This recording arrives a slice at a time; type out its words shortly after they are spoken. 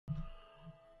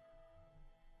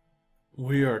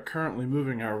We are currently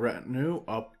moving our retinue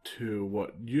up to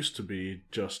what used to be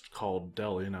just called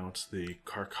Delhi. Now it's the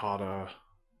Karkata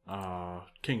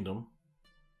Kingdom.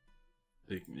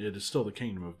 It is still the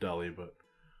Kingdom of Delhi, but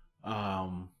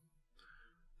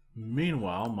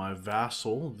meanwhile, my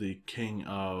vassal, the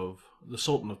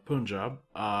Sultan of Punjab,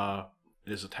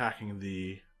 is attacking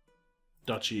the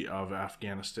Duchy of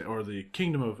Afghanistan, or the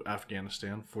Kingdom of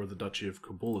Afghanistan for the Duchy of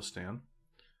Kabulistan.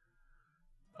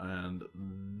 And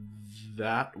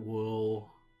that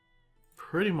will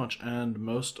pretty much end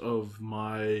most of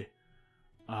my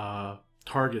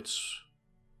targets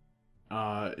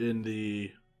in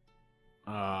the...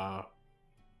 I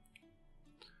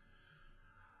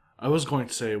was going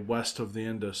to say west of the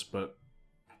Indus, but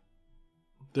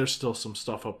there's still some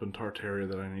stuff up in Tartaria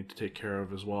that I need to take care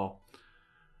of as well.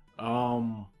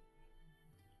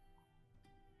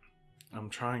 I'm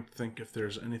trying to think if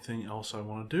there's anything else I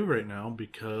want to do right now,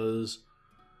 because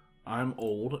I'm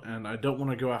old and I don't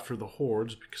want to go after the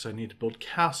hordes because I need to build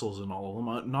castles in all of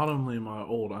them. Not only am I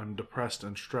old, I'm depressed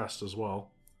and stressed as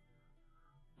well.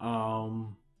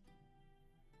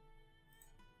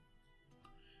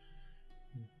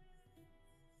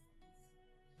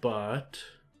 But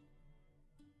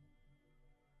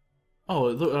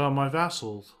my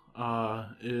vassal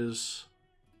is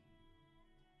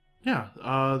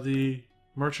the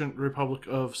Merchant Republic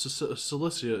of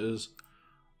Cilicia is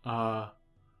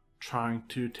trying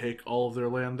to take all of their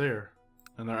land there,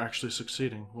 and they're actually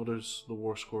succeeding. What is the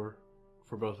war score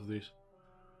for both of these?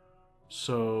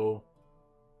 So,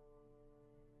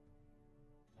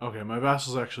 okay, my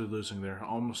vassal's actually losing there,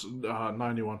 almost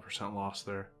 91% loss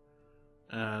there,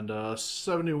 and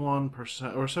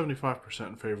 71% or 75%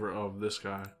 in favor of this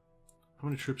guy. How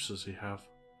many troops does he have?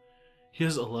 He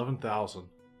has 11,000.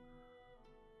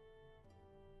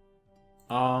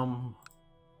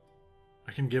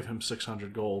 I can give him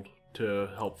 600 gold to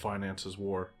help finance his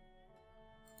war.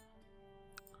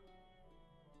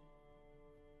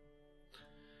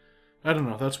 I don't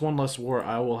know, that's one less war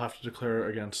I will have to declare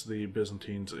against the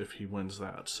Byzantines if he wins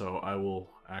that, so I will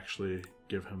actually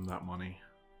give him that money.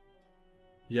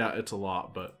 Yeah, it's a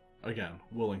lot, but again,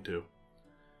 willing to.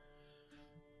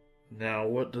 Now,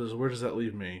 where does that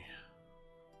leave me?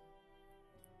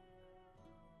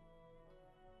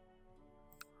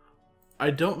 I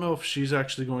don't know if she's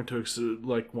actually going to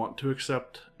want to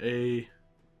accept a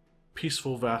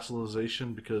peaceful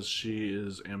vassalization, because she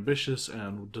is ambitious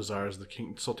and desires the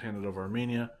Sultanate of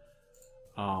Armenia.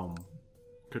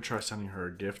 Could try sending her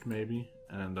a gift maybe,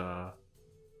 and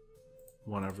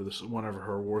whenever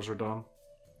her wars are done,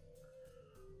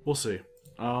 we'll see.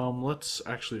 Let's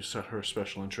actually set her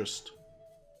special interest.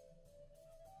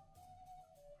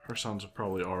 Her sons are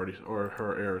probably already, or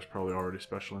her heir is probably already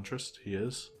special interest. He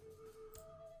is.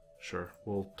 Sure,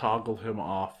 we'll toggle him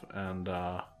off, and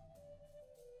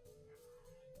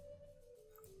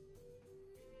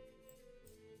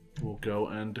we'll go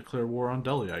and declare war on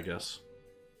Delhi, I guess.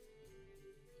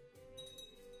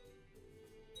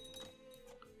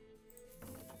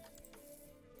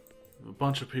 A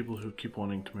bunch of people who keep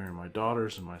wanting to marry my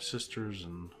daughters and my sisters,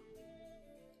 and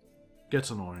gets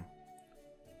annoying.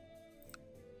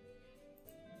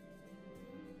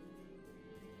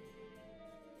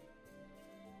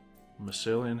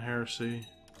 Massilian heresy.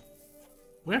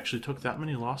 We actually took that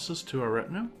many losses to our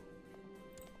retinue.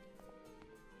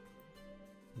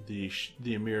 The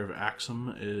Emir of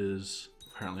Axum is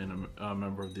apparently a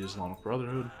member of the Islamic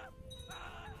Brotherhood.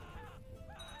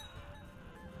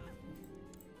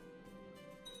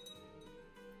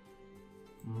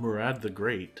 Murad the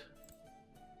Great.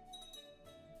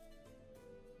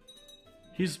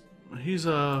 He's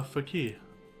a faqih.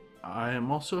 I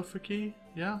am also a faqih.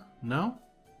 Yeah? No?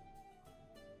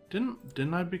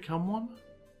 Didn't I become one?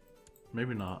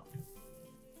 Maybe not.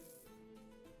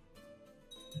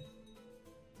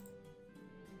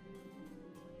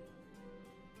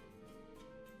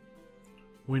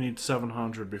 We need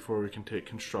 700 before we can take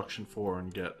construction 4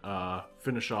 and get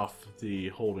finish off the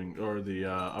holding or the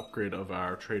upgrade of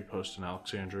our trade post in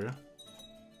Alexandria.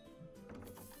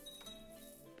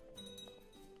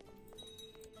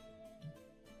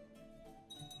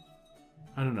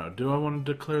 I don't know. Do I want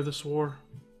to declare this war?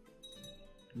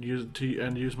 Use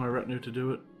my retinue to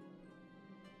do it?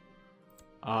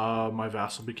 My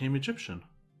vassal became Egyptian.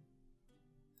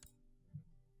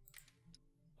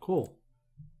 Cool.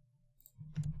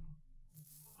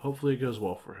 Hopefully it goes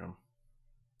well for him.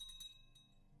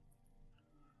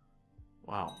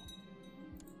 Wow.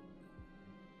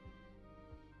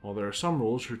 While there are some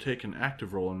rulers who take an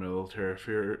active role in military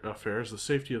affairs, the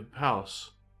safety of the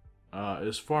palace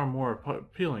is far more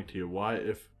appealing to you. Why,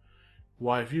 if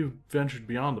Why, if you ventured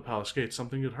beyond the palace gates,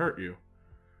 something could hurt you.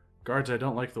 Guards, I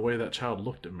don't like the way that child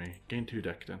looked at me. Gain 2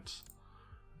 decadence.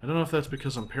 I don't know if that's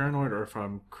because I'm paranoid or if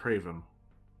I'm craven.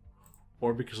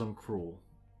 Or because I'm cruel.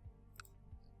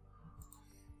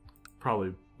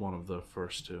 Probably one of the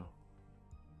first two.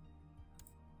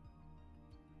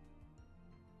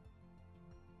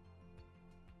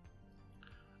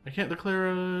 I can't declare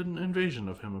an invasion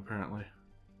of him, apparently.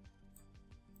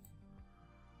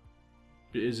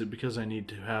 Is it because I need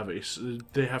to have a...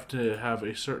 They have to have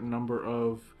a certain number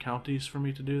of counties for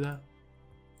me to do that?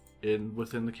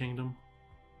 Within the kingdom?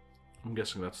 I'm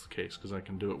guessing that's the case, because I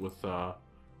can do it with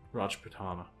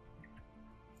Rajputana.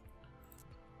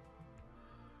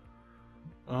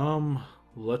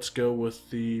 Let's go with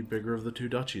the bigger of the 2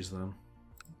 duchies, then.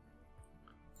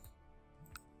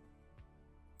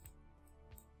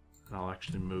 And I'll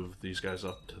actually move these guys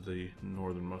up to the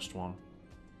northernmost one.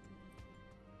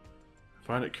 I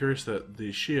find it curious that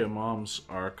the Shia imams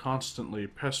are constantly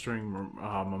pestering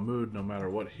Mahmud no matter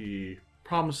what he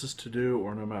promises to do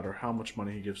or no matter how much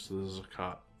money he gives to the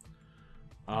zakat.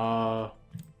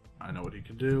 I know what he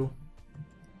can do.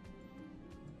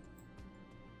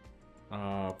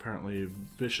 Apparently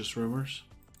vicious rumors.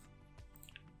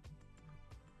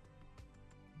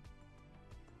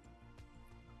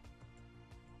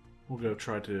 We'll go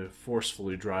try to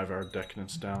forcefully drive our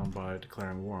decadence down by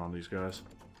declaring war on these guys.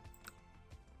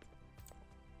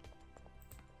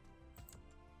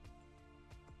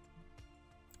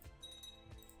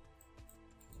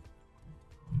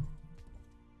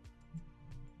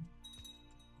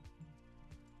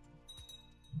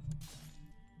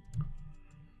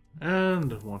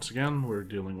 And once again, we're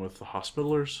dealing with the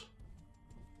Hospitallers.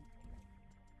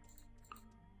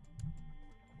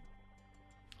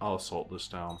 I'll assault this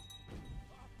down.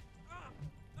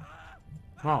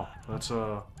 Wow, that's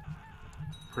a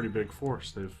pretty big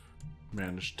force they've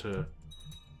managed to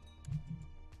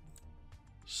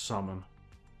summon.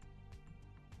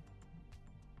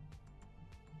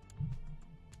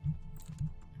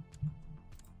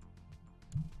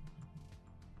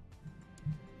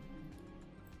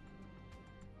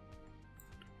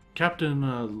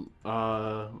 Captain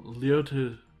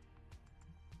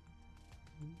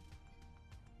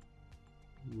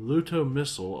Luto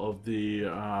Missile of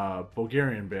the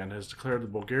Bulgarian band has declared the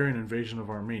Bulgarian invasion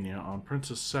of Armenia on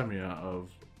Princess Semia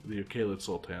of the Uqaylid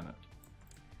Sultanate.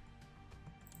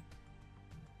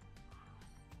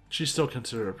 She's still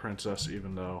considered a princess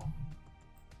even though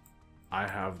I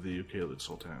have the Uqaylid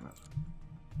Sultanate.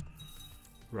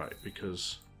 Right,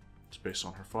 because it's based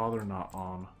on her father, not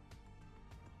on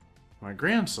my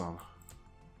grandson.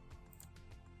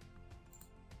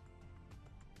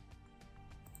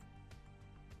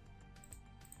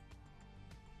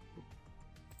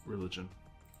 Religion.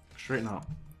 Straighten up.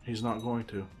 He's not going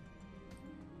to.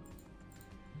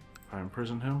 If I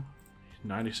imprison him,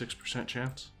 96%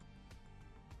 chance.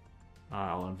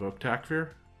 I'll invoke Takfir.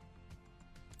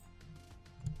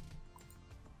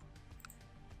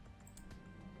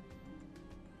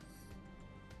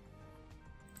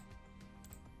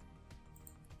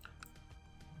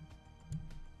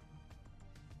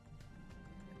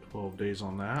 Days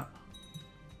on that.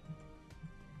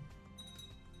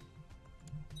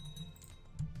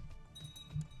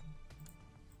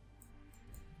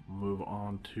 Move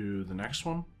on to the next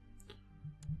one.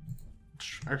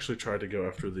 Actually try to go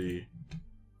after the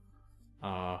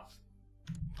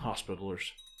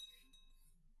Hospitallers.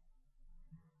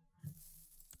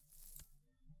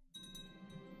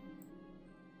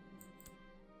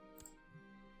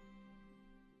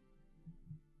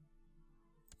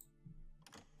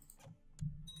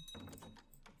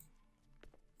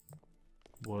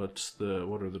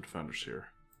 What are the defenders here?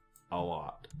 A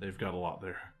lot. They've got a lot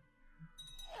there.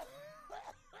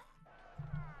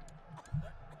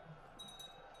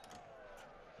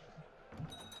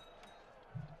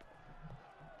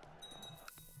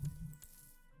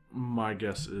 My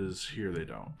guess is here they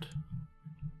don't.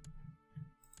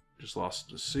 Just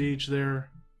lost a siege there.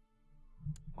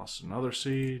 Lost another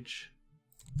siege.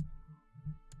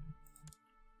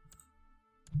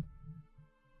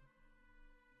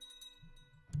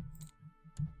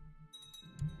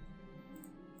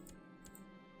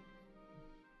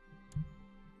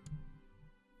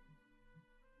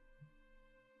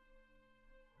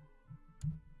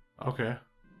 Okay.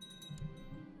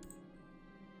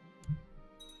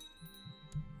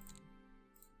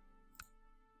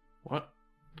 What?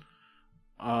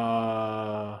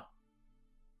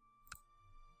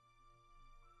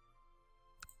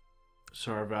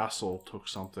 So our vassal took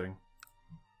something.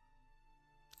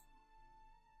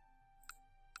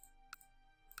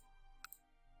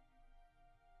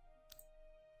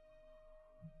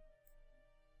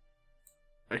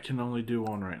 I can only do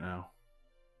one right now.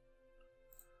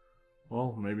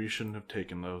 Well, maybe you shouldn't have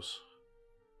taken those.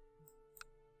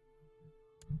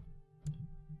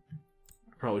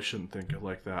 I probably shouldn't think it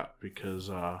like that, because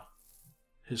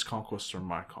his conquests are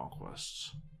my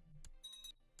conquests.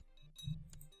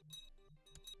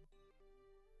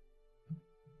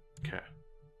 Okay.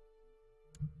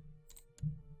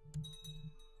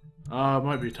 It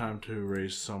might be time to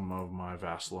raise some of my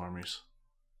vassal armies.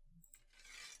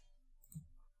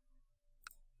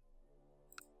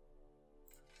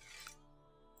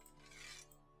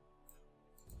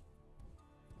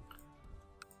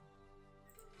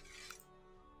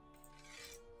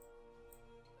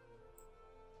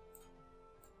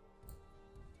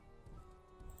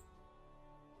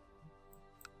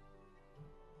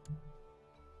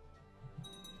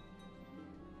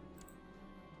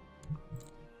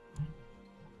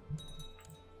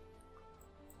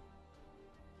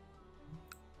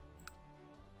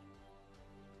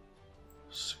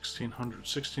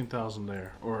 $16,000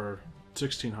 there, or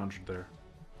 1,600 there.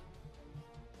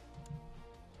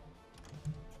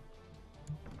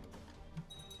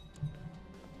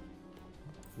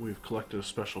 We've collected a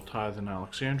special tithe in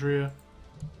Alexandria.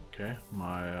 Okay,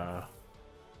 my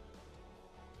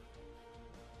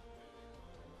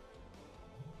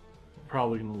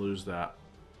probably gonna lose that.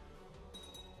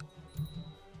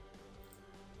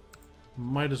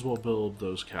 Might as well build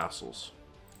those castles.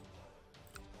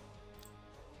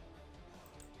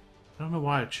 I don't know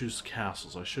why I choose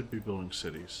castles. I should be building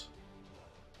cities.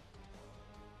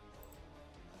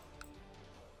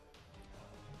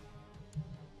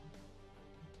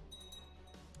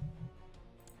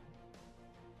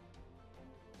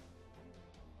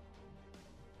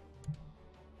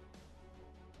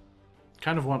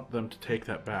 Kind of want them to take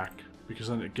that back, because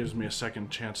then it gives me a second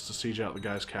chance to siege out the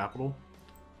guy's capital.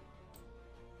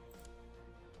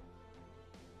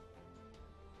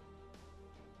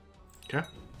 Okay.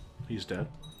 He's dead.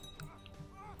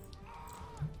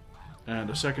 And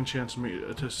a second chance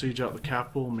to siege out the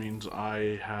capital means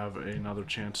I have another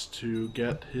chance to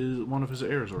get one of his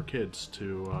heirs or kids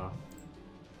to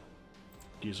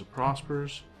Giza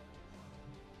prospers.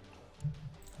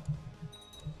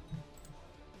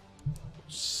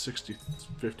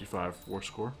 55 war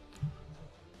score.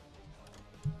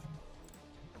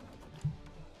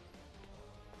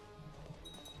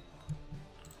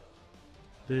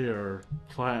 They are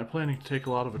planning to take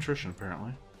a lot of attrition,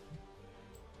 apparently.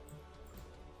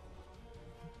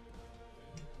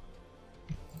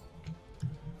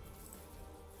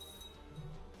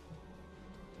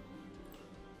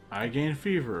 I gain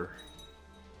fever.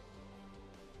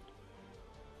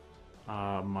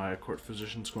 My court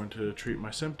physician's going to treat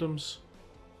my symptoms.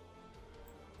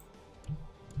 I'm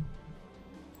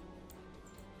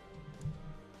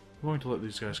going to let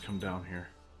these guys come down here.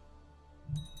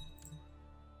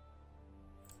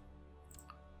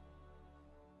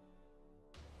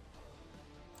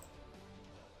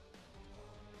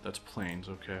 That's plains,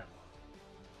 okay.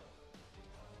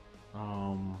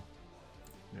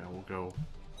 Yeah, we'll go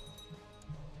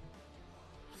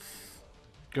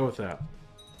with that.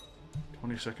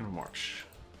 22nd of March.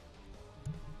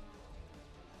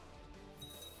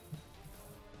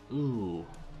 Ooh.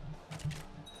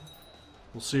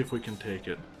 We'll see if we can take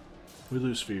it. We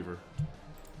lose fever.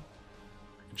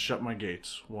 I can shut my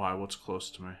gates. Why? What's close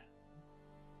to me?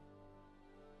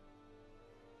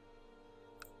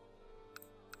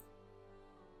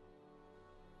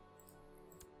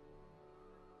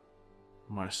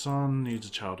 My son needs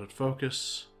a childhood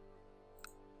focus.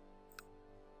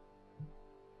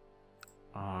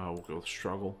 We'll go with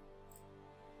struggle.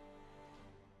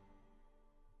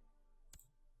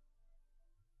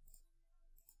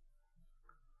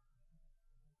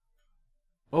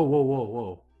 Oh, whoa, whoa,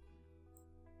 whoa.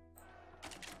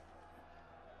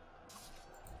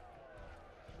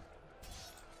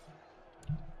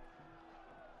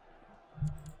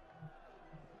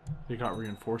 They got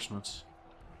reinforcements.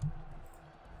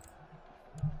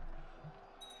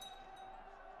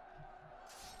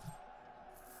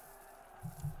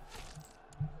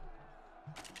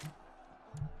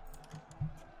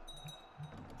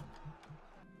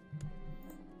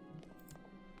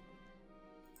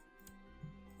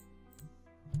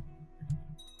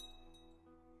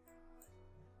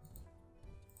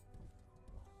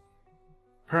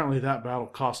 Apparently that battle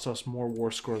cost us more war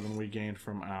score than we gained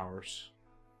from ours.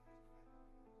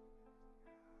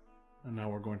 And now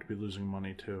we're going to be losing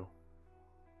money too.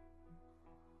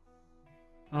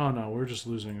 Oh no, we're just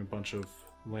losing a bunch of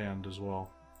land as well.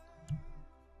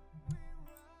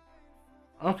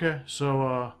 Okay, so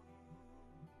I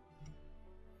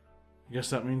guess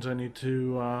that means I need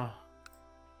to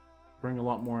bring a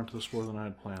lot more into this war than I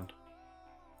had planned.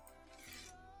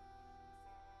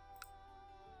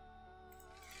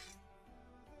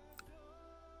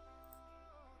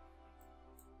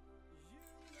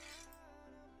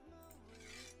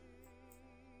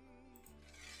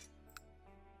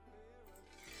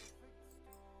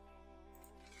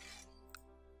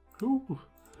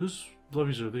 Whose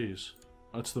levies are these?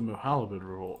 That's the Mohalabid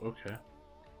revolt, okay.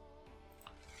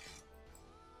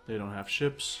 They don't have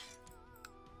ships.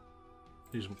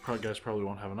 These guys probably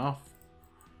won't have enough.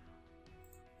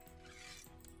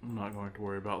 I'm not going to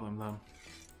worry about them then.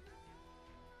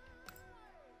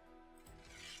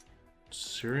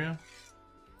 Syria?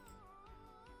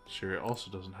 Syria also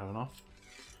doesn't have enough.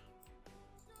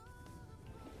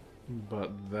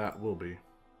 But that will be.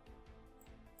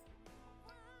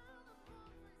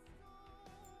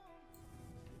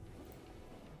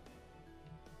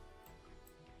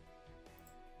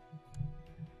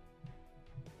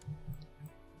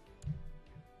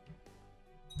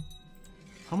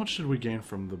 How much did we gain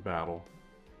from the battle?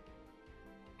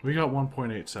 We got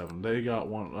 1.87. They got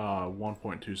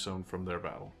 1.27 from their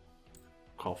battle.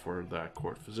 Call for that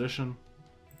court physician.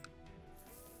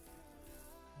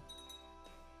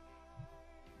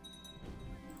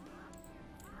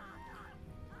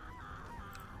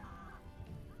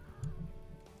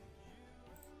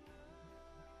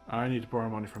 I need to borrow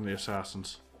money from the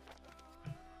assassins.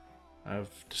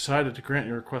 I've decided to grant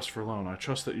your request for loan. I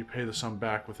trust that you pay the sum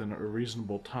back within a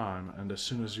reasonable time, and as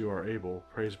soon as you are able.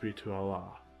 Praise be to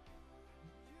Allah.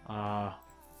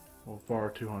 We'll borrow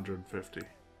 250.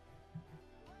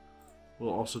 We'll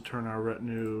also turn our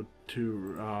retinue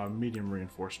to medium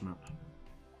reinforcement.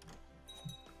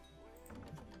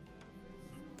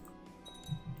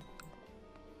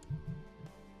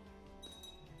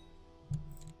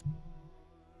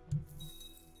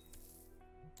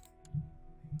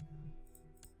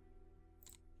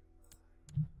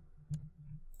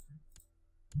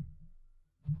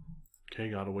 Okay,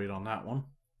 gotta wait on that one.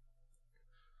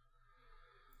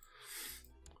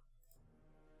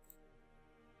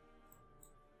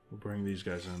 We'll bring these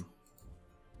guys in.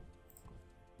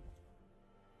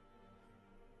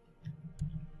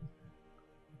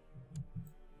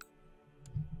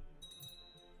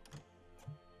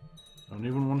 Don't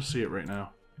even want to see it right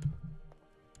now.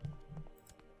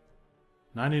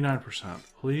 99%,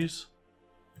 please.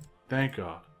 Thank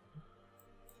God.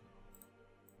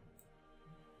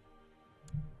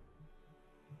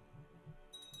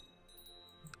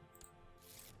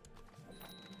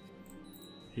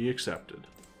 He accepted.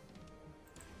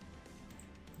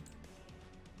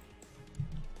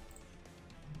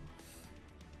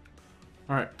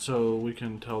 Alright, so we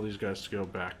can tell these guys to go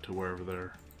back to wherever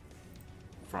they're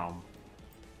from.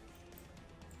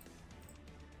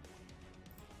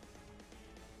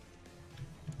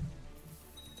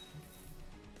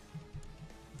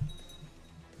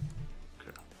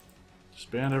 Okay.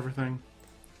 Disband everything.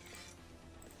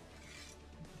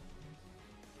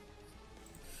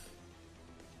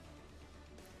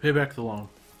 Pay back the loan.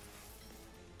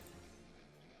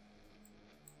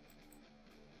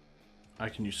 I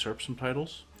can usurp some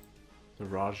titles. The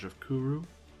Raj of Kuru.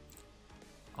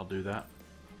 I'll do that.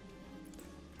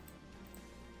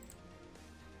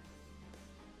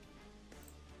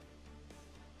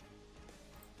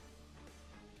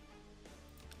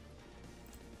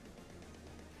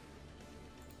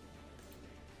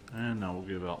 And now we'll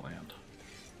give out land.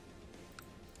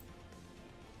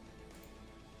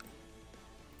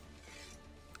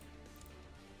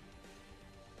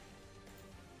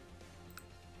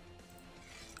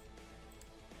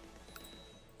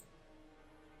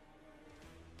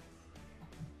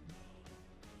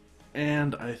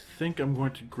 And I think I'm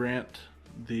going to grant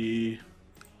the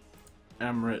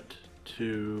emirate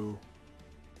to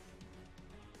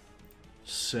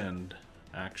Sind,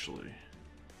 actually.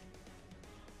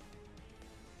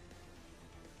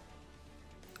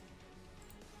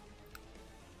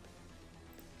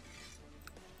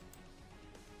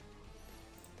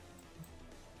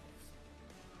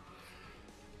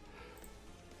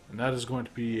 And that is going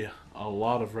to be a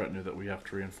lot of retinue that we have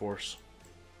to reinforce.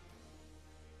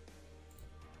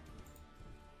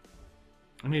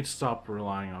 I need to stop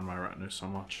relying on my retinue so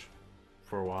much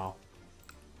for a while.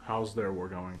 How's their war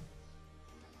going?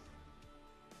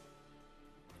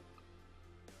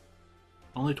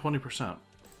 Only 20%.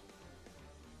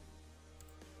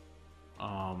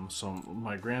 So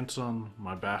my grandson,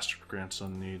 my bastard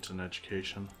grandson, needs an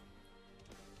education.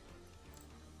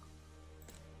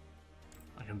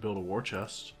 I can build a war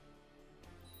chest.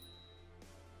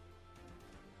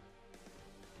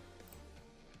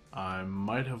 I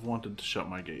might have wanted to shut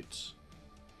my gates.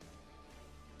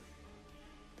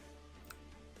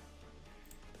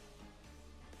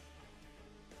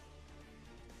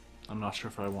 I'm not sure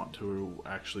if I want to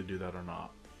actually do that or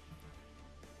not.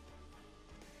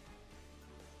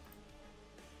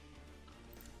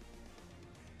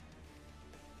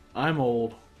 I'm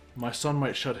old. My son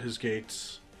might shut his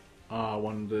gates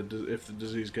if the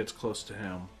disease gets close to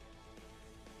him.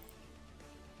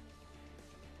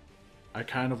 I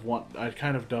kind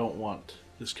of don't want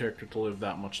this character to live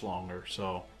that much longer,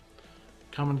 so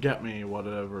come and get me,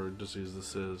 whatever disease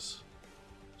this is.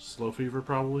 Slow fever,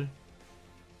 probably?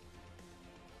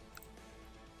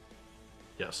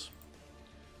 Yes.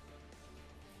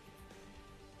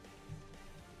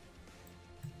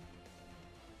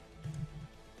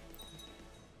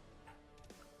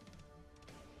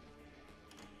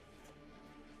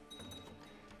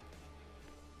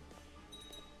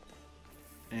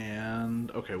 And,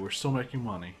 okay, we're still making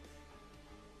money.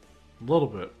 A little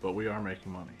bit, but we are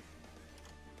making money.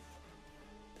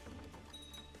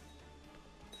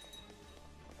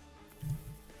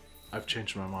 I've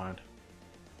changed my mind.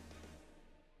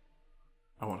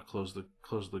 I want to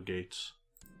close the gates.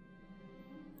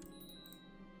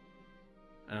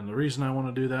 And the reason I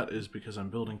want to do that is because I'm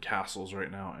building castles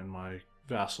right now in my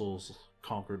vassals'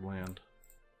 conquered land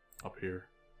up here.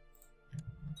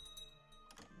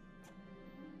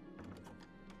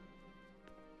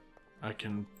 I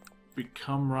can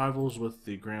become rivals with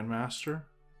the Grandmaster.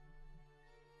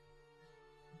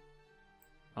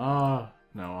 No,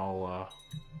 I'll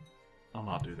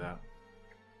not do that.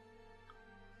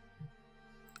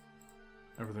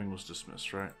 Everything was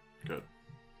dismissed, right? Good.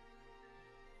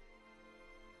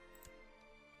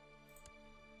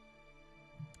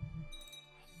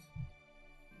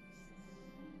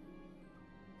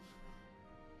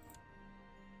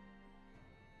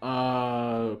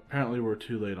 Apparently we're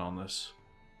too late on this.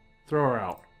 Throw her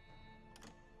out.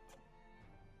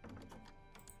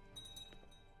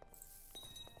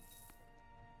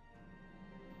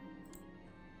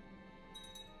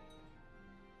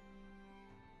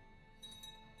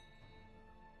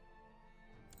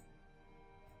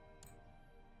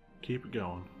 Keep it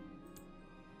going.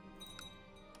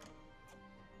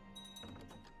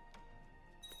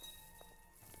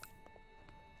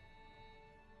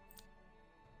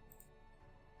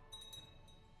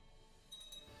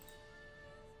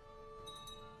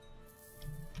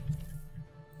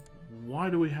 Why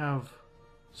do we have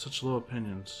such low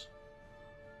opinions?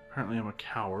 Apparently I'm a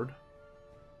coward.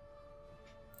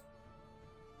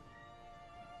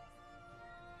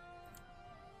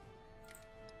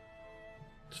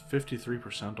 It's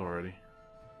 53% already.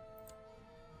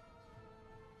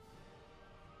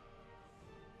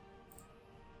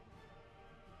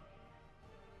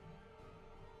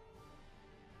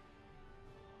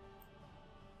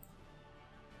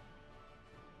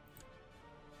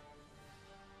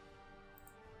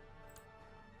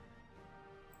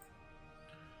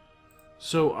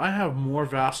 So I have more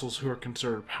vassals who are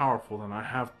considered powerful than I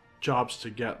have jobs to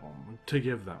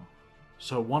give them.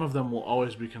 So one of them will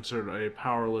always be considered a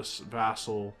powerless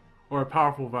vassal, or a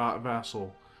powerful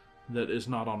vassal that is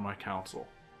not on my council.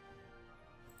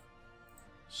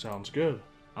 Sounds good.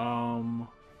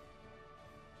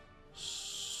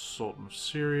 Sultan of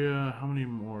Syria, how many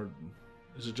more?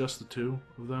 Is it just the two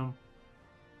of them?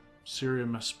 Syria,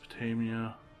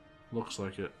 Mesopotamia, looks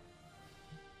like it.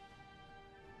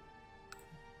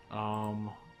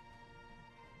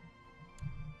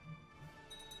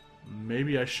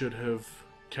 Maybe I should have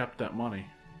kept that money.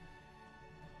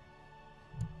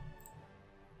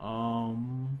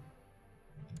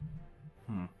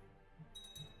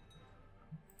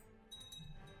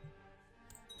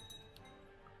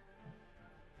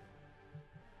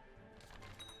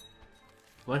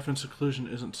 Life in seclusion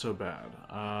isn't so bad.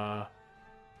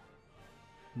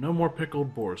 No more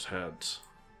pickled boar's heads.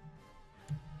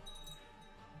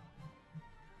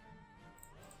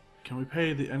 Can we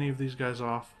pay any of these guys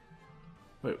off?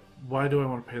 Wait, why do I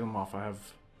want to pay them off? I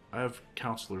have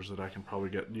counselors that I can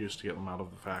probably use to get them out of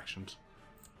the factions.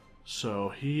 So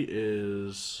he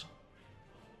is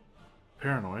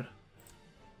paranoid.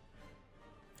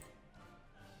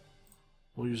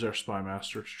 We'll use our spy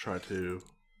master to try to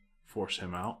force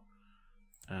him out.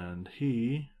 And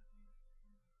we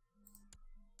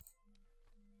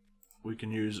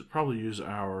can probably use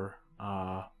our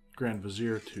Grand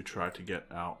Vizier to try to get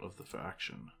out of the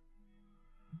faction.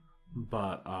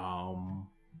 But,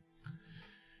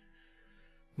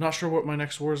 not sure what my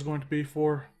next war is going to be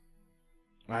for.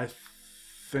 I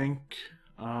think,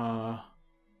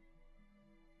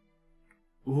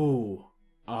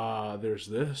 there's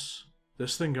this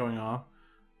thing going on.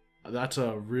 That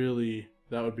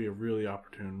would be a really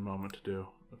opportune moment to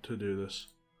do this.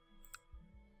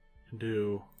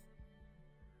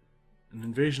 An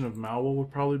invasion of Malwa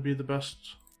would probably be the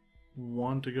best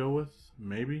one to go with.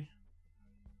 Maybe?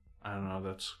 I don't know,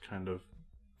 that's kind of...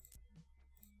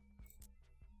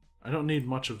 I don't need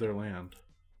much of their land.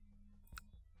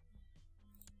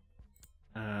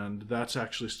 And that's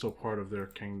actually still part of their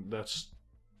king. This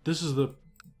is the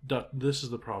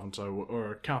province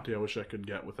or county I wish I could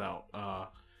get without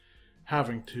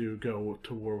having to go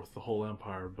to war with the whole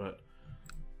empire. But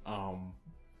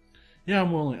yeah,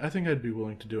 I'm willing. I think I'd be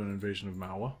willing to do an invasion of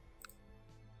Malwa.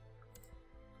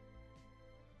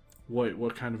 Wait,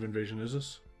 what kind of invasion is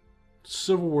this?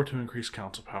 Civil war to increase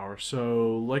council power.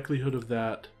 So likelihood of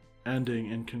that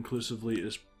ending inconclusively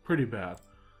is pretty bad.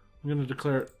 I'm going to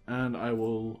declare it, and I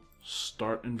will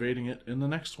start invading it in the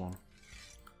next one.